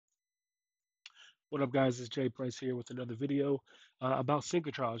What up, guys? It's Jay Price here with another video about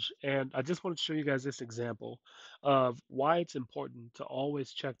Syncitrage. And I just want to show you guys this example of why it's important to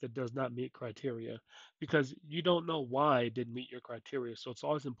always check that does not meet criteria because you don't know why it didn't meet your criteria. So it's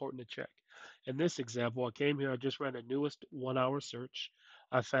always important to check. In this example, I came here, I just ran a newest 1 hour search.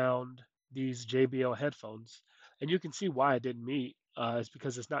 I found these JBL headphones, and you can see why it didn't meet. It's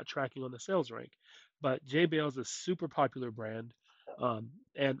because it's not tracking on the sales rank. But JBL is a super popular brand.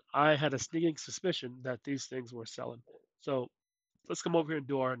 And I had a sneaking suspicion that these things were selling. So let's come over here and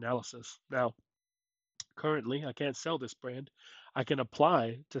do our analysis. Now, currently, I can't sell this brand. I can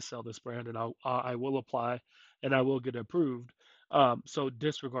apply to sell this brand, and I will apply, and I will get approved. So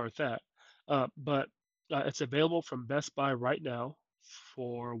disregard that. But it's available from Best Buy right now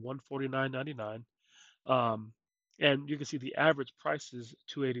for 149.99. Um, and you can see the average price is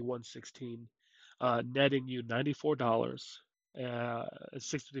 281.16, netting you $94,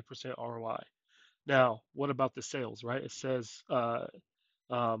 63% ROI. Now, what about the sales, right? It says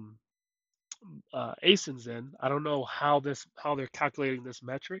um, AsinZen. I don't know how they're calculating this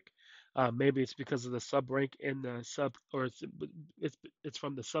metric. Maybe it's because of the sub rank in the sub, or it's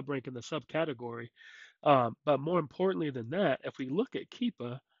from the sub rank in the subcategory. But more importantly than that, if we look at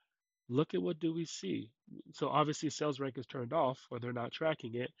Keepa, look at what do we see. So obviously sales rank is turned off or they're not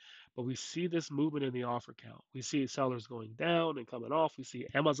tracking it, but we see this movement in the offer count. We see sellers going down and coming off. We see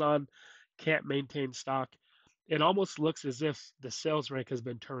Amazon can't maintain stock. It almost looks as if the sales rank has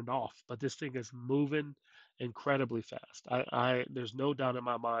been turned off, but this thing is moving incredibly fast. There's no doubt in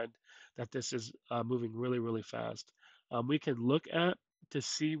my mind that this is moving really, really fast. We can look at to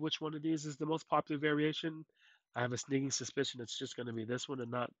see which one of these is the most popular variation. I have a sneaking suspicion it's just going to be this one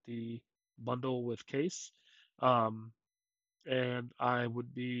and not the bundle with case. Um, and I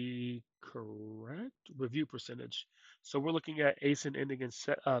would be correct. Review percentage. So we're looking at ASIN ending in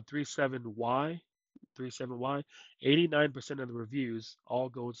 37Y, 37Y. 89% of the reviews all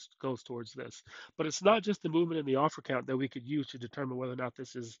goes towards this. But it's not just the movement in the offer count that we could use to determine whether or not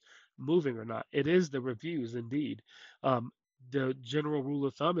this is moving or not. It is the reviews indeed. Um, the general rule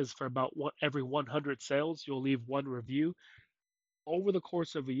of thumb is for about every 100 sales, you'll leave one review. Over the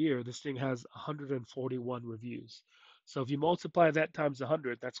course of a year, this thing has 141 reviews. So if you multiply that times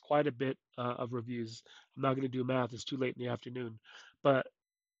 100, that's quite a bit of reviews. I'm not going to do math, it's too late in the afternoon. But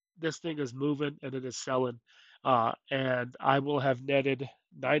this thing is moving and it is selling. And I will have netted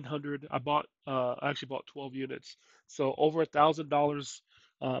 900. I actually bought 12 units. So over $1,000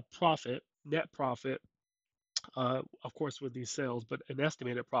 profit, net profit, of course, with these sales, but an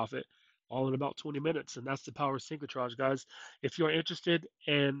estimated profit all in about 20 minutes. And that's the power of Syncitrage, guys. If you're interested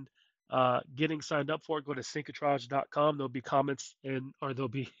in getting signed up for it, go to syncitrage.com. There'll be comments and or there'll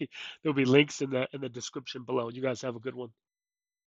be there'll be links in the description below. You guys have a good one.